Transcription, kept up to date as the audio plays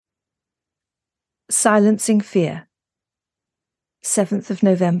Silencing Fear. 7th of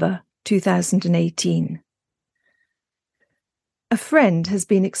November, 2018. A friend has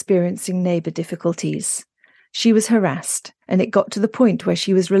been experiencing neighbour difficulties. She was harassed, and it got to the point where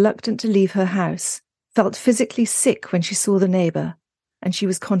she was reluctant to leave her house, felt physically sick when she saw the neighbour, and she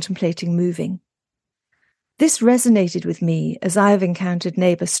was contemplating moving. This resonated with me as I have encountered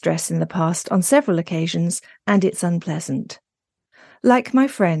neighbour stress in the past on several occasions, and it's unpleasant. Like my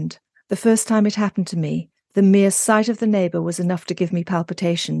friend, the first time it happened to me, the mere sight of the neighbour was enough to give me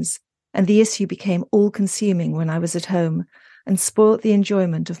palpitations, and the issue became all-consuming when I was at home and spoilt the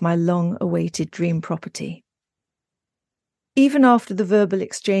enjoyment of my long-awaited dream property. Even after the verbal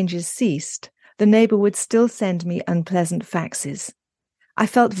exchanges ceased, the neighbour would still send me unpleasant faxes. I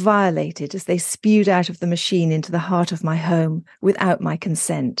felt violated as they spewed out of the machine into the heart of my home without my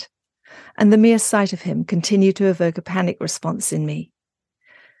consent, and the mere sight of him continued to evoke a panic response in me.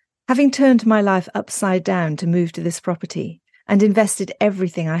 Having turned my life upside down to move to this property and invested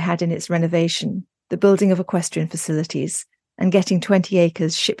everything I had in its renovation, the building of equestrian facilities, and getting 20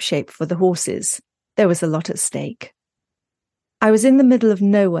 acres shipshape for the horses, there was a lot at stake. I was in the middle of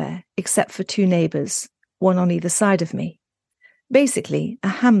nowhere except for 2 neighbours, one on either side of me. Basically, a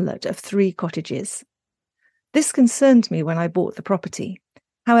hamlet of 3 cottages. This concerned me when I bought the property.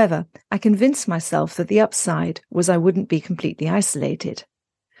 However, I convinced myself that the upside was I wouldn't be completely isolated.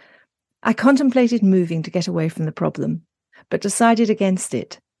 I contemplated moving to get away from the problem, but decided against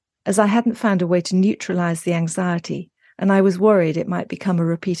it, as I hadn't found a way to neutralise the anxiety, and I was worried it might become a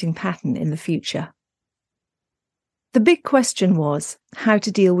repeating pattern in the future. The big question was how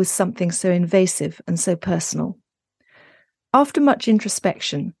to deal with something so invasive and so personal. After much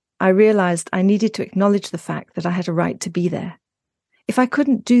introspection, I realised I needed to acknowledge the fact that I had a right to be there. If I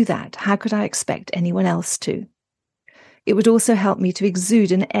couldn't do that, how could I expect anyone else to? It would also help me to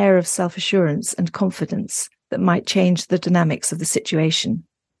exude an air of self-assurance and confidence that might change the dynamics of the situation.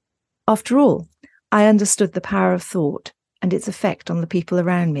 After all, I understood the power of thought and its effect on the people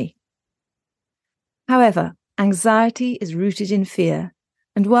around me. However, anxiety is rooted in fear,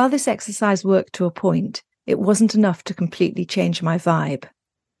 and while this exercise worked to a point, it wasn't enough to completely change my vibe.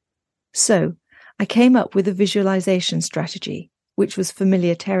 So, I came up with a visualization strategy, which was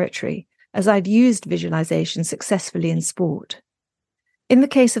familiar territory, as I'd used visualization successfully in sport. In the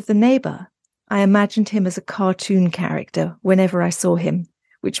case of the neighbour, I imagined him as a cartoon character whenever I saw him,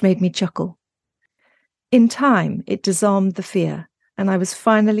 which made me chuckle. In time, it disarmed the fear, and I was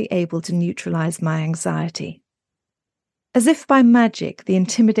finally able to neutralise my anxiety. As if by magic, the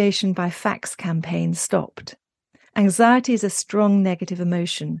intimidation by fax campaign stopped. Anxiety is a strong negative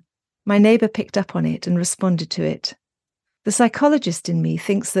emotion. My neighbour picked up on it and responded to it. The psychologist in me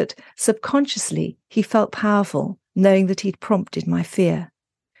thinks that subconsciously he felt powerful, knowing that he'd prompted my fear.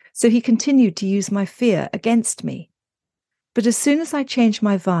 So he continued to use my fear against me. But as soon as I changed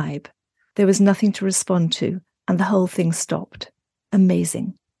my vibe, there was nothing to respond to, and the whole thing stopped.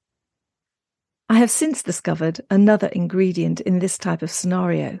 Amazing. I have since discovered another ingredient in this type of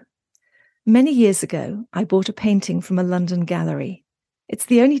scenario. Many years ago, I bought a painting from a London gallery. It's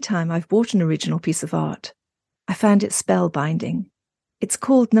the only time I've bought an original piece of art. I found it spellbinding. It's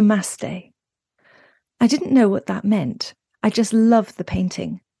called Namaste. I didn't know what that meant. I just loved the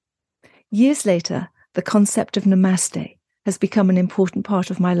painting. Years later, the concept of Namaste has become an important part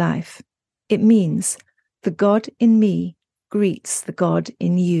of my life. It means the God in me greets the God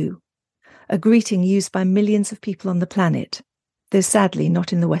in you. A greeting used by millions of people on the planet, though sadly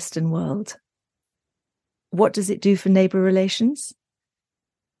not in the Western world. What does it do for neighbour relations?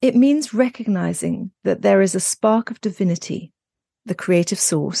 It means recognizing that there is a spark of divinity, the creative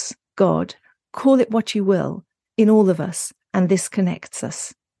source, God, call it what you will, in all of us, and this connects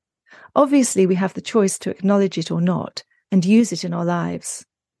us. Obviously, we have the choice to acknowledge it or not, and use it in our lives.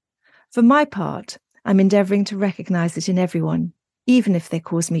 For my part, I'm endeavouring to recognize it in everyone, even if they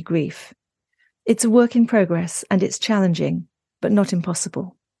cause me grief. It's a work in progress, and it's challenging, but not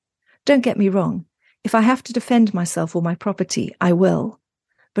impossible. Don't get me wrong, if I have to defend myself or my property, I will.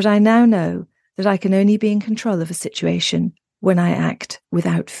 But I now know that I can only be in control of a situation when I act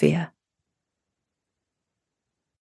without fear.